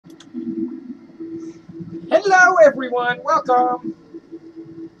everyone, welcome.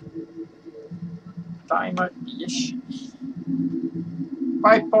 Timer-ish.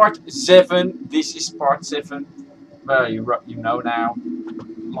 By part 7, this is part 7. Well, you know now.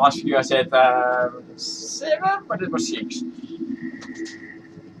 Last video I said 7, but it was 6.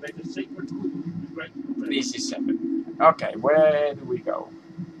 This is 7. Okay, where do we go?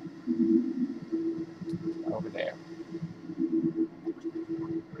 Over there.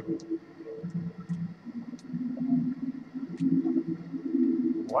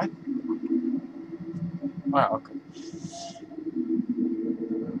 What? Well, okay.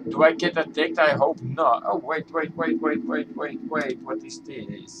 Do I get attacked? I hope not. Oh, wait. What is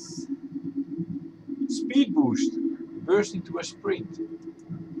this? Speed boost. Burst into a sprint.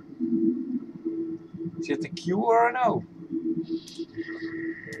 Is it a Q or a no?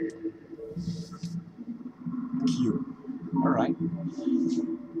 Q. Alright.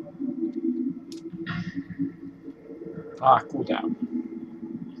 Ah, cooldown.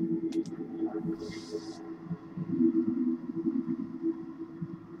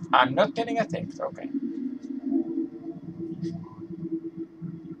 I'm not getting attacked, okay.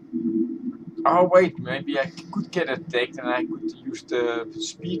 Oh wait, maybe I could get attacked and I could use the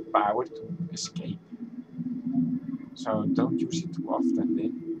speed power to escape. So don't use it too often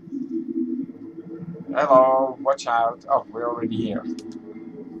then. Hello, watch out. Oh, we're already here.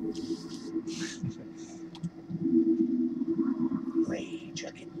 Rage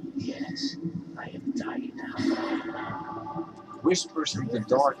again. Yes, I have died now. Whispers in the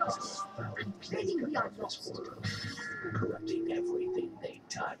darkness. Plague upon this world, corrupting everything they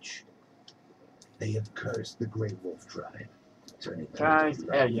touch. They have cursed the Grey Wolf tribe, turning Guys,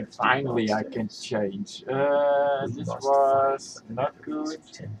 yeah, finally I can change. This was not good.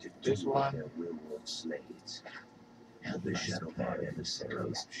 This one. Slaves. Held the shadow bar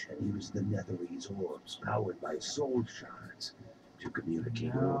emissaries and used the Netherese orbs powered by soul shards to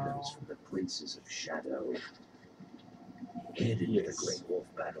communicate orders from the princes of shadow. Head into the Grey Wolf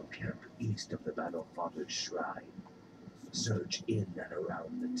battle camp east of the Battle-Father's shrine. Search in and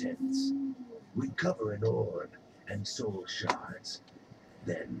around the tents. Recover an orb and soul shards.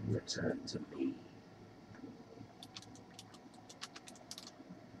 Then return to me.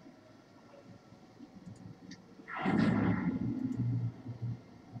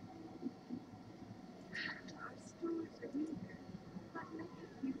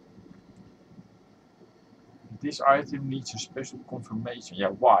 This item needs a special confirmation. Yeah,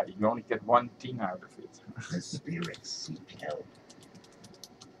 why? You only get one thing out of it. The spirits seek help.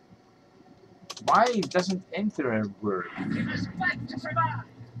 Why it doesn't enter a word? You must fight to survive.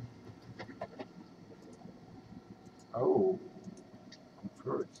 Oh.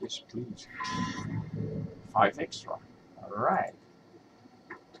 Convert, yes please. 5 extra. Alright.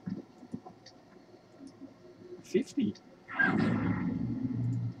 50.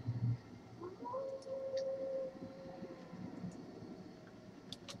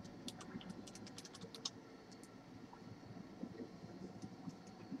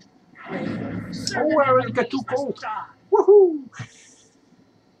 Oh, I already got 2 gold. Woohoo!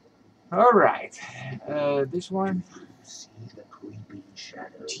 Alright. This one. See the creeping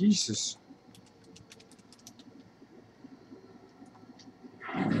shadow. Jesus.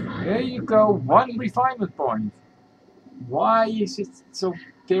 There you go. 1 refinement point. Why is it so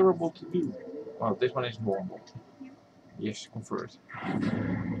terrible to do? Well, this one is normal. Yes, convert.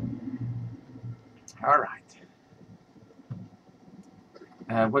 Alright.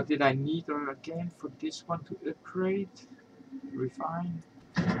 What did I need again for this one to upgrade? Refine.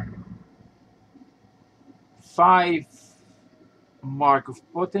 5 mark of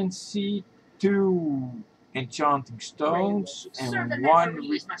potency, 2 enchanting stones, and 1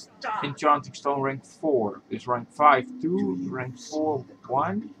 enchanting stone rank 4. This rank 5, 2, rank 4,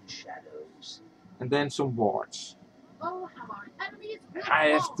 1, and then some wards. I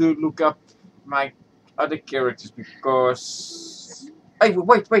have to look up my other characters because... Hey,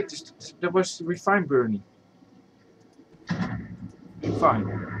 wait, there was refine burning.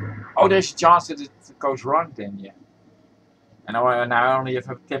 Refine. Oh, there's a chance that it goes wrong then, yeah. And now I only have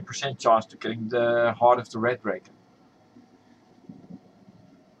a 10% chance to getting the Heart of the Red Dragon.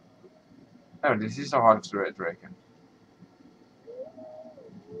 Oh, this is the Heart of the Red Dragon.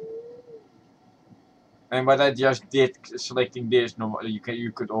 And what I just did, selecting this,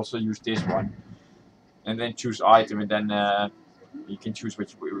 you could also use this one. And then choose item, and then you can choose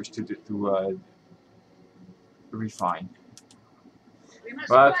which we wish to refine.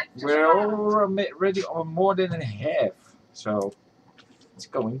 But we're already on more than a half, so it's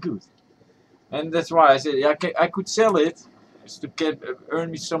going good. And that's why I said I could sell it to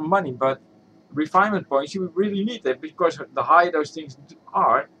earn me some money, but refinement points, you really need that, because the higher those things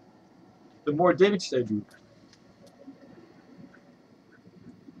are, the more damage they do.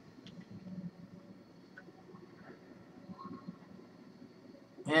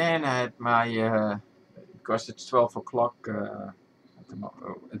 And I had my, because it's 12 o'clock,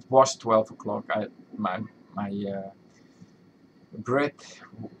 it was 12 o'clock, I had my bread,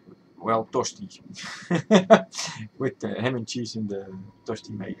 well, toasty, with ham and cheese in the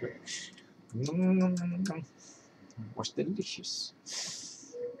toasty maker. Was delicious.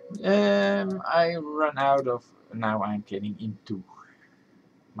 I run out of, now I'm getting into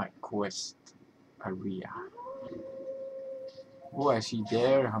my quest area. Oh, I see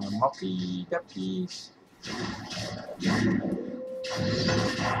there, Hamamoppy Duppies.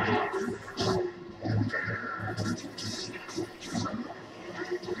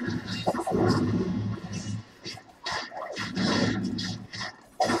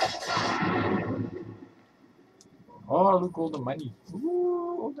 Oh, look, all the money.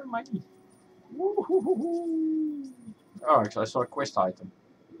 Ooh, all the money. Ooh. Oh, I saw a quest item.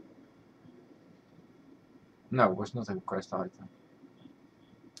 No, it was not a quest item.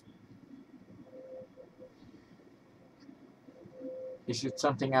 Is it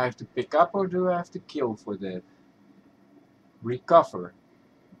something I have to pick up, or do I have to kill for that? Recover.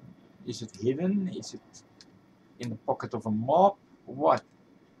 Is it hidden? Is it in the pocket of a mob? What?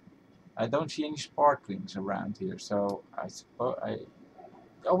 I don't see any sparklings around here, so I suppose I...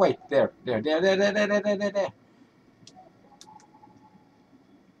 Oh wait, there.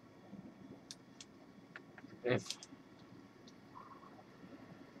 If...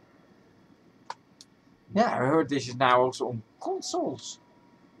 Yeah, I heard this is now also on consoles.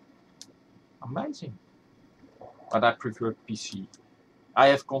 Amazing. But I prefer PC. I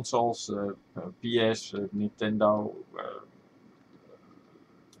have consoles, PS, Nintendo,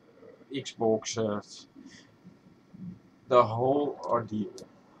 Xbox, the whole ordeal.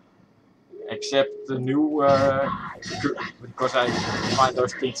 Except the new, because I find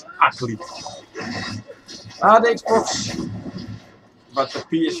those things ugly. Ah, the Xbox, but the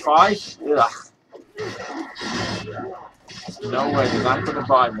PS5, ugh. No way that I'm gonna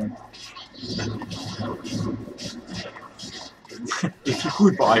buy one. If you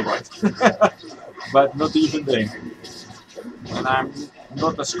could buy one. But not even then. And I'm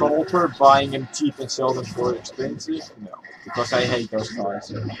not a scalper, buying them cheap and sell them for expensive. No, because I hate those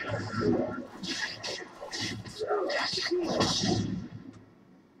guys.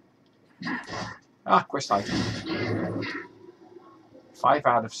 Ah, quest item. 5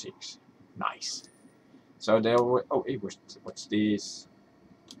 out of 6. Nice. So there were... Oh, it was... What's this?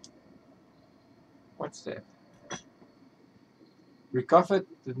 What's that? Recovered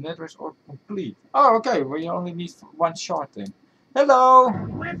the network or complete. Oh, okay. We only need 1 shot then. Hello!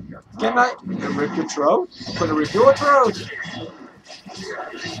 Can I rip your throat? I'm gonna rip your throat!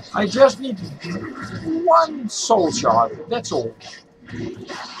 I just need 1 soul shard, that's all.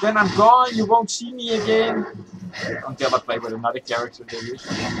 Then I'm gone, you won't see me again. Until I play with another character, there is.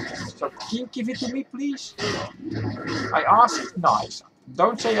 So can you give it to me, please? I asked nice.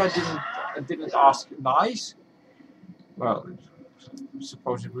 Don't say I didn't ask nice. Well,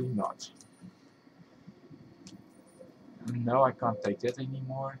 supposedly not. No, I can't take that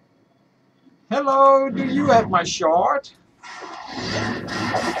anymore. Hello, do you have my shard?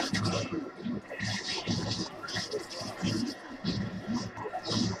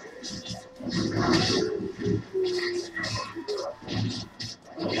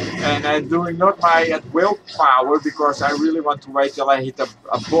 And I'm doing not my willpower, because I really want to wait till I hit a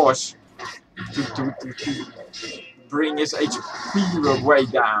boss to bring his HP way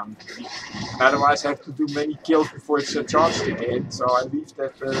down. Otherwise I have to do many kills before it's charged again, so I leave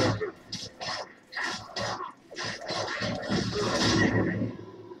that...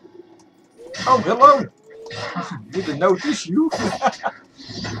 Oh, hello! Didn't notice you.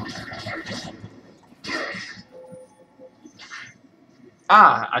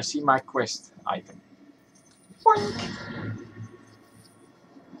 Ah, I see my quest item. Boink.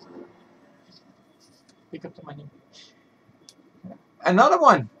 Pick up the money. Another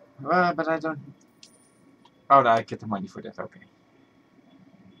one! But I don't... Oh, I get the money for that, okay.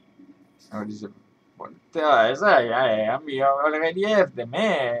 Oh, this is a... We already have them,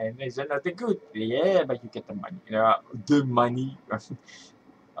 man. Is that not good? Yeah, but you get the money. The money.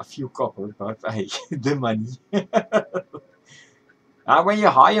 A few copper, but hey, the money. When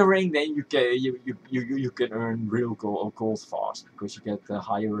you're hiring, then you can earn real gold fast, because you get a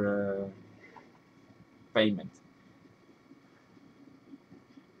higher payment.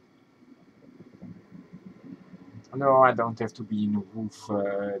 No, I don't have to be in the roof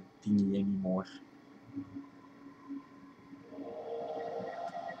thingy anymore.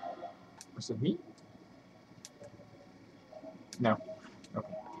 Was that me? No.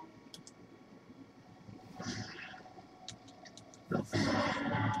 Okay.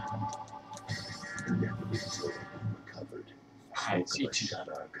 Recovered. I see.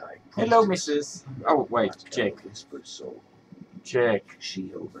 Shadarkai Hello, Mrs. Oh, wait, check. Check.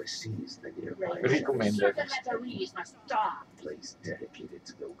 She oversees the nearby Recommended. Netherese must die. place dedicated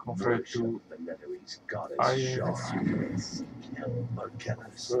to the Convert worship to of the Netherese goddess Iron. Shah. Arcana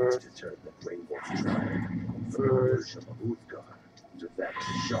seeks to turn the Grey Wolf tribe from the Convert. worship of Uthgar to that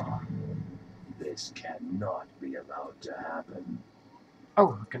of Shah. This cannot be allowed to happen.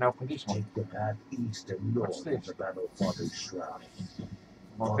 Oh, I can open this one. Take the path east and What's north of this? the Battle-Father's Shrine.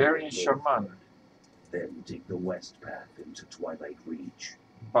 Barbarian Shaman. Then take the west path into Twilight Reach.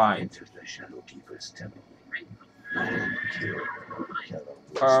 Bind. Enter the Shadowkeeper's temple. Kill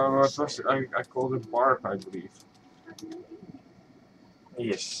the What was it? I called it Barb, I believe.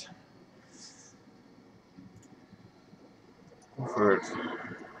 Yes. Convert.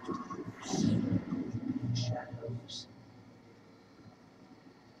 shadows.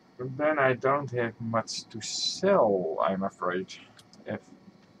 But then I don't have much to sell, I'm afraid. F.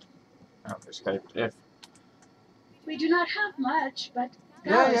 Oh, escape. F. We do not have much, but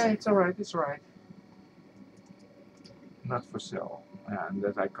Yeah, it's alright, it's alright. Not for sale. And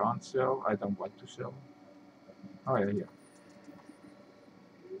that I can't sell, I don't want to sell. Oh yeah, here.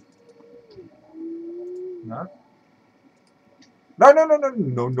 No?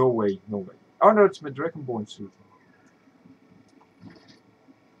 No way, no way. Oh no, it's my Dragonborn suit.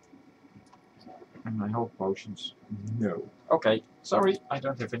 And my health potions. No. Okay, sorry, I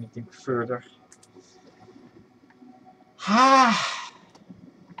don't have anything further.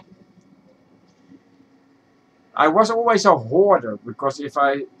 I was always a hoarder, because if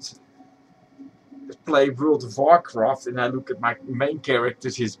I play World of Warcraft and I look at my main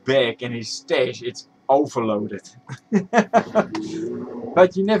character's his bag and his stash, it's overloaded.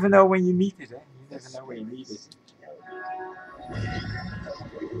 But you never know when you need it, eh? You never know when you need it.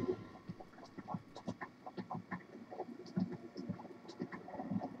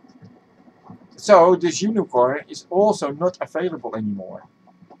 So this unicorn is also not available anymore.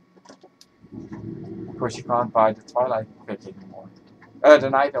 Because you can't buy the Twilight pack anymore. The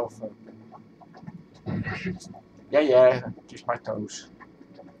Night Elf pack. Yeah, kiss my toes.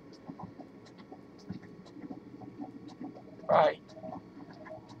 Bye.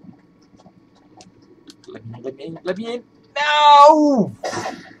 Let me in. No!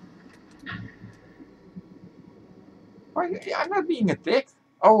 Why, I'm not being attacked.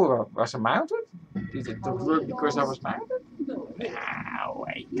 Oh, was I mounted? Did it work because I was mounted? No,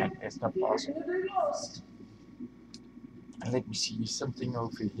 wait, that's not possible. Let me see something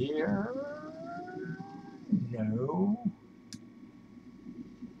over here. No.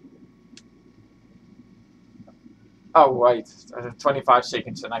 Oh, wait. 25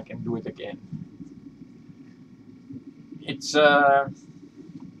 seconds and I can do it again. It's,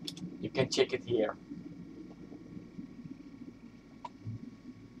 you can check it here.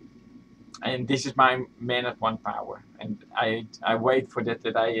 And this is my man at 1 power. And I wait for that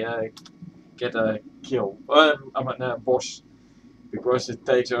I get a kill. I'm a boss. Because it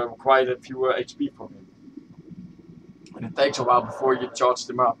takes quite a few HP from him. And it takes a while before you charge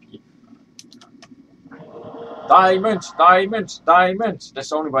them up. Diamonds! That's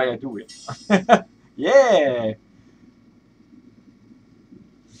the only way I do it. Yeah!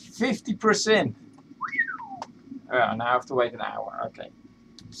 50%! Now I have to wait an hour. Okay.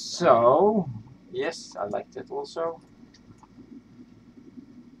 So, yes, I like that also.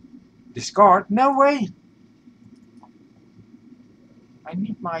 Discard? No way! I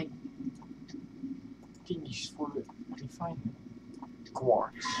need my thingies for the refinement.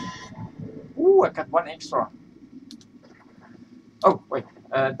 Quartz. Ooh, I got 1 extra. Oh, wait.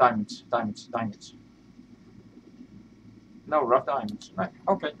 Diamonds. No, rough diamonds. Right,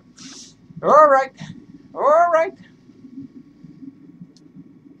 okay. Alright.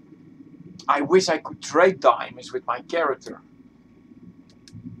 I wish I could trade diamonds with my character.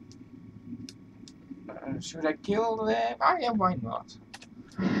 Should I kill them? Oh yeah, why not?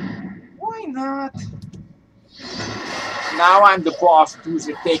 Why not? Now I'm the boss who's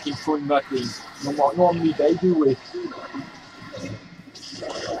attacking for nothing. Normally they do it.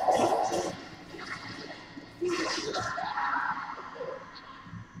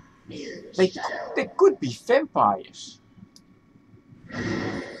 They could be vampires.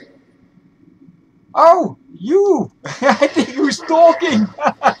 Oh, you! I think he was talking.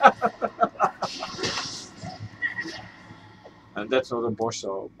 And that's not a boss,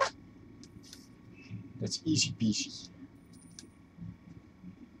 so that's easy peasy.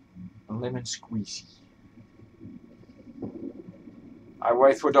 Lemon squeezy. I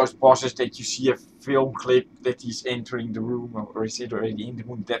wait for those bosses that you see a film clip that he's entering the room, or is it already in the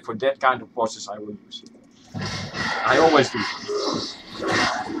room. That for that kind of bosses I will use it. I always do.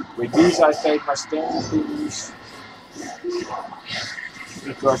 With these I take my standard use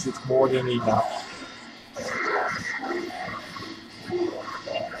because it's more than enough.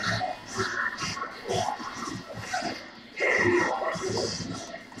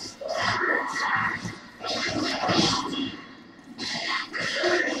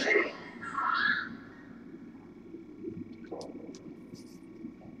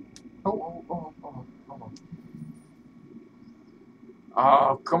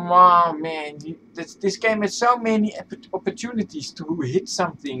 Oh, come on, man. This game has so many opportunities to hit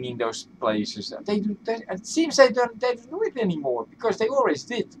something in those places. It seems they don't do it anymore, because they always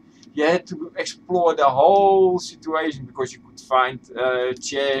did. You had to explore the whole situation, because you could find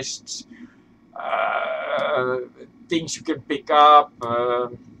chests, things you can pick up.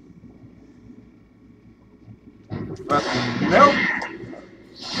 But no.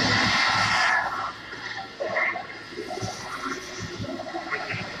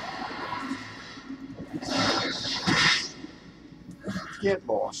 Get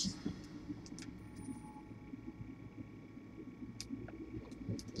lost.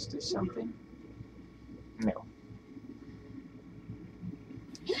 Is this something? No.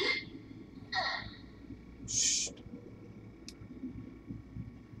 Shh.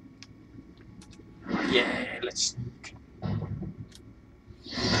 Yeah, let's sneak.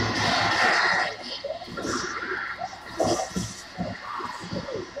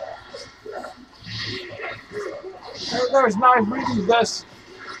 Those knife really does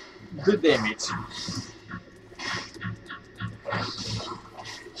the damage.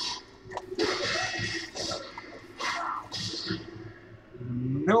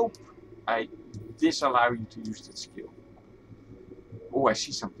 Nope. I disallow you to use that skill. Oh, I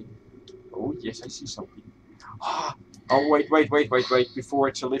see something. Oh, yes, I see something. Oh, wait. Before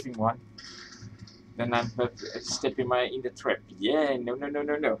it's a living one. Then I'm stepping in the trap. Yeah, no.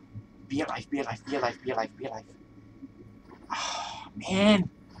 Be alive. Oh, man.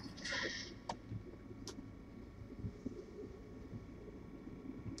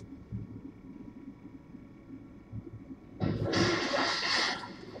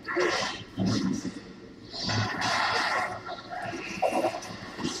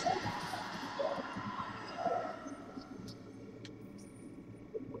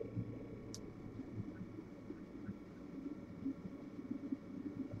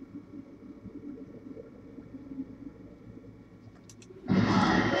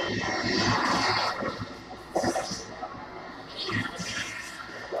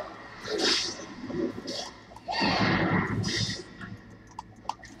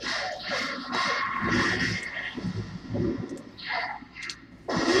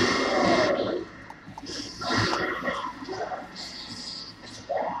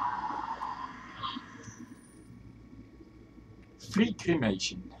 Free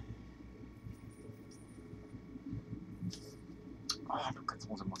cremation. Oh, look at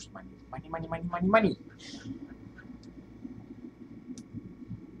all the most money. Money.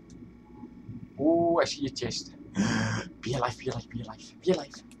 Oh, I see a chest. Be alive.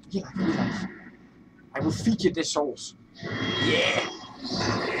 I will feed you the souls. Yeah.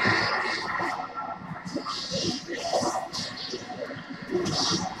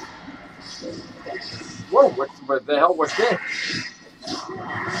 Whoa, what the hell was that?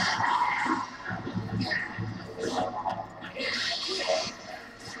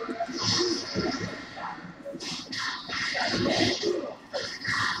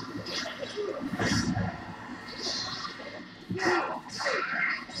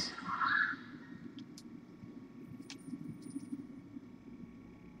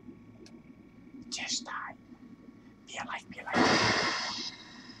 Just die. Be alive.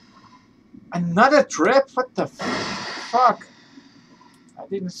 Another trap? What the fuck? I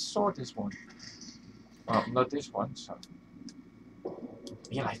didn't saw this one. Well, not this one, so.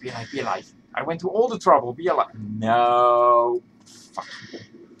 Be alive. I went to all the trouble. Be alive. No. Fuck.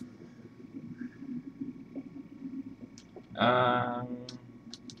 I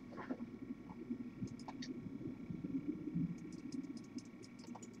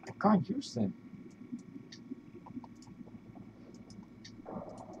can't use them.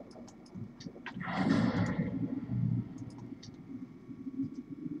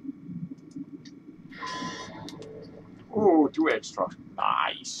 Oh, 2 extra.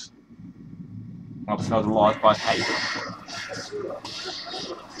 Nice. Well, it's not a lot, but hey.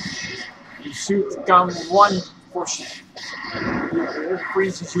 You should come one for. For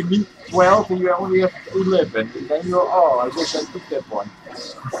instance, you need 12 and you only have 11. And then you're, oh, I wish I took that one.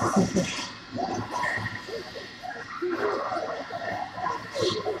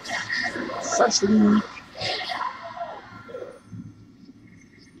 Such leak.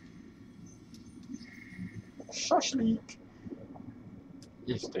 Such leak.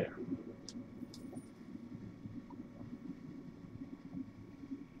 Is there.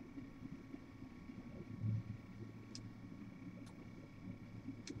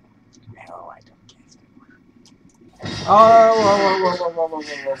 No, I don't get it. Oh,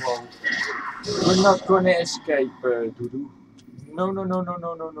 whoa. We're not gonna escape, Doodoo. No.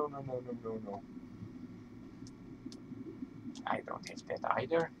 I don't have that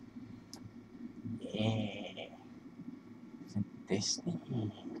either. Yeah. Fantastic.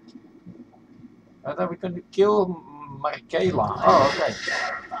 I thought we could kill Michaela. Oh, okay.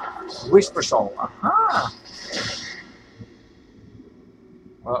 Whisper Soul. Aha!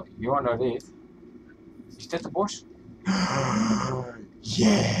 Well, you are not it. Is that the boss?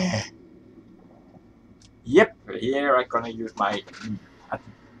 Yeah! Yep, here I'm gonna use my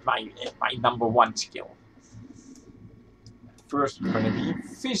number one skill. First we're gonna be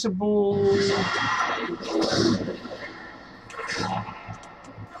invisible.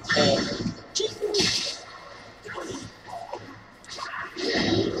 And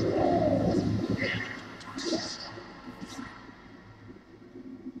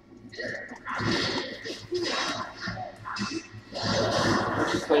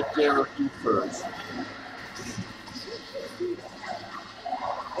let's take care of you first.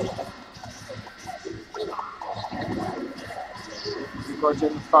 Because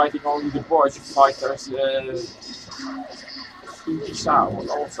you're fighting only the boys, you fight as Stinky Sound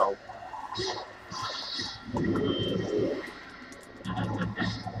also.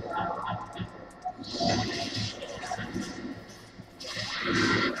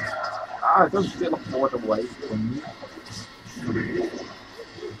 Ah, don't teleport away from me.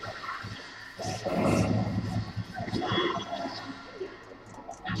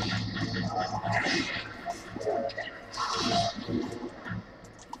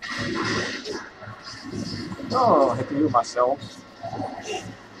 Oh, I had to heal myself.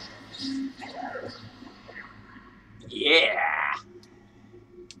 Yeah!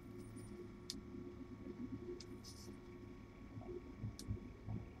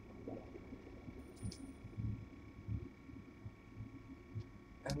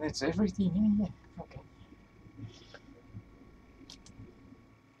 And that's everything, yeah. Okay.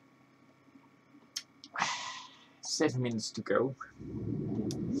 Seven minutes to go.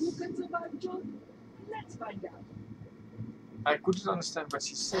 You can survive, John. Let's find out. I couldn't understand what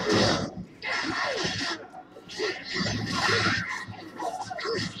she said.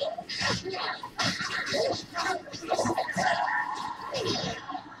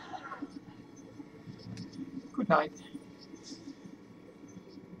 Good night.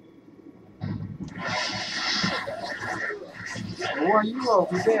 Who are you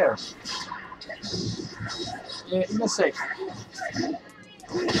over there? In a sec.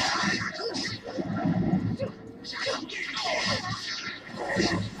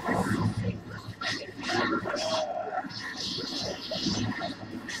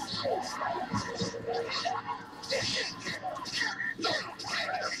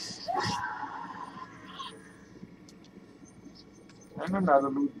 And another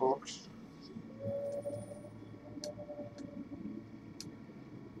loot box.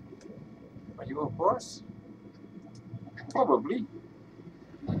 Are you a boss? Probably.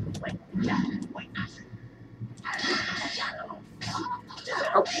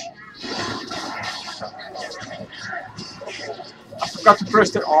 Oh. I forgot to press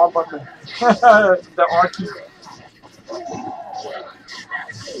the R button. The R key.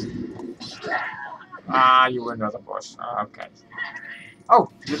 Ah, you were not a boss. Okay. Oh,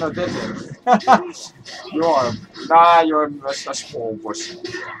 you're not dead yet. You are. Nah, you're a small boss.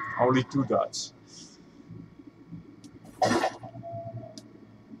 Only 2 dots.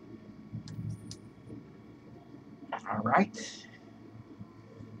 Alright.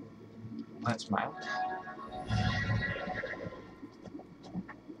 Let's mount.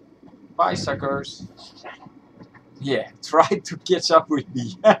 Bye, suckers. Yeah, try to catch up with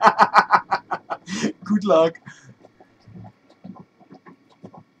me. Good luck.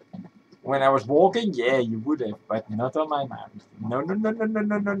 When I was walking, yeah, you would have, but not on my mount. No.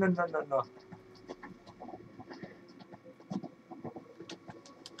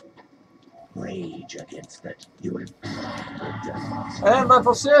 Rage against that human. And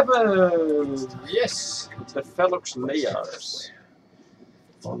level 7! Yes! The Velox Layers.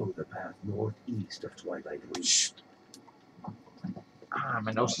 Follow the path northeast of Twilight Reach. Ah,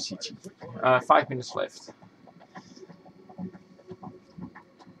 my nose is itchy. 5 minutes left.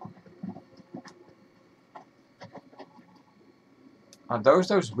 Are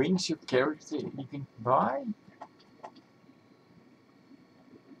those wings your character you can buy?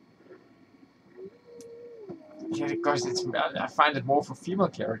 Yeah, because it's, I find it more for female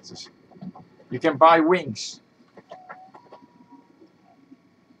characters. You can buy wings.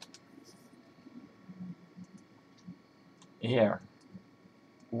 Here.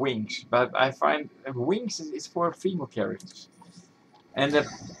 Wings. But I find wings is for female characters. And they're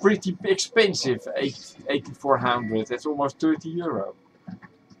pretty expensive. 8,400. That's almost 30 euro.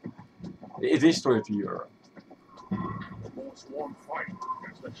 It is 30 euro.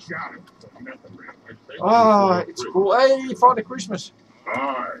 Ah, it's cool. Hey, Father Christmas.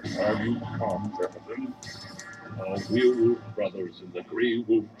 Hi, are you come, gentlemen? Our werewolf brothers in the Grey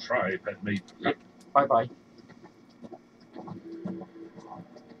Wolf tribe had made Bye bye.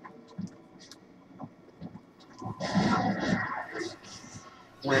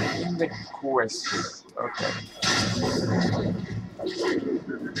 We're in the quest. Okay.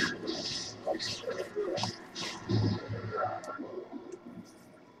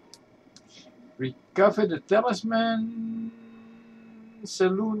 Recover the talisman,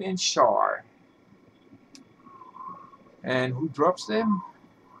 saloon in Shar. And who drops them?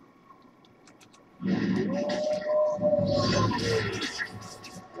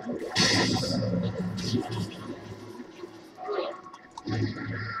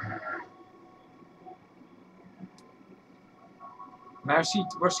 Now she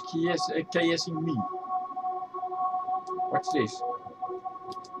was KSing me. What's this?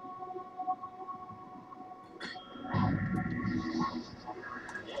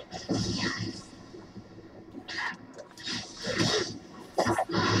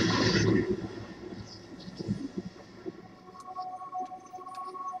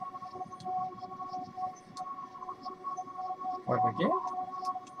 What again?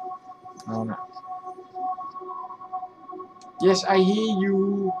 Oh no. Yes, I hear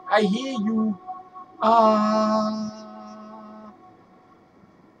you. I hear you. Ah.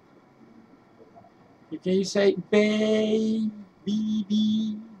 Can you say B, B,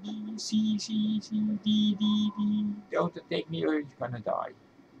 B, B, C, C, C, D, D, D? Don't attack me or you're gonna die.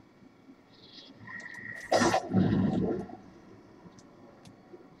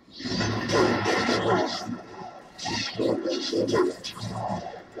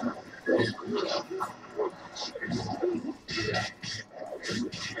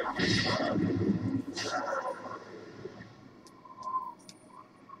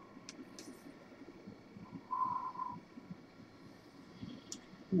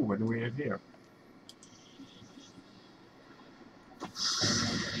 Ooh, what do we have here?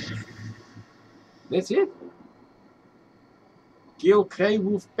 That's it? Kill Grey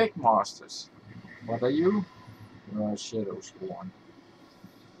Wolf Packmasters. What are you? Shadow Sworn.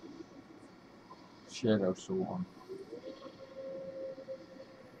 Shadow Sworn.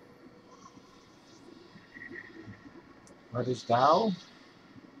 What is thou?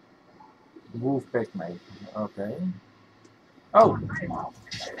 Wolf Packmate. Okay. Oh!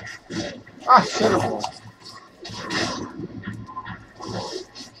 Ah, Shadow Sworn.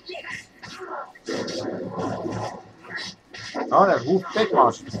 Oh, that Wolf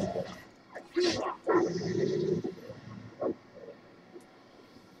Packmaster.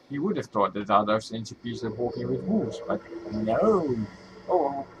 You would have thought that are those NCPs that walking with wolves, but no.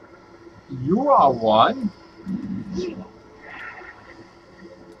 Oh, you are one.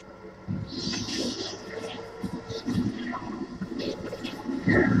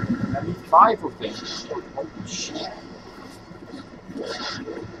 I need 5 of them. Holy shit.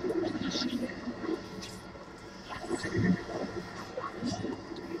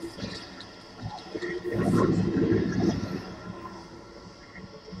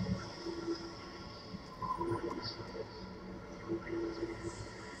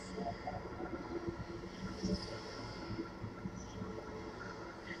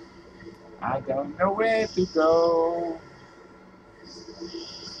 I don't know where to go.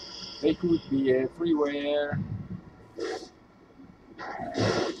 They could be everywhere.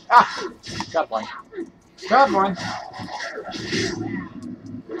 Ah! Got one. Got one.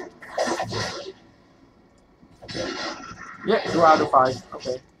 Yeah, 2 out of 5.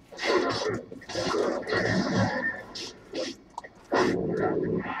 Okay.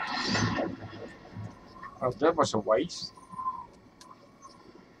 Oh, that was a waste.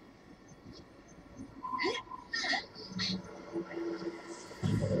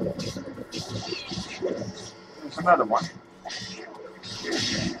 There's another one.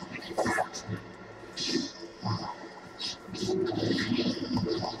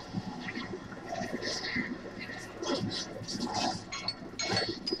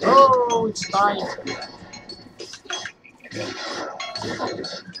 Oh, it's time.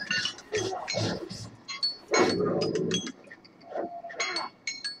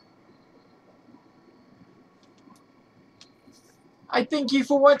 I thank you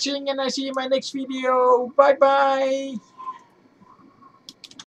for watching and I see you in my next video. Bye bye.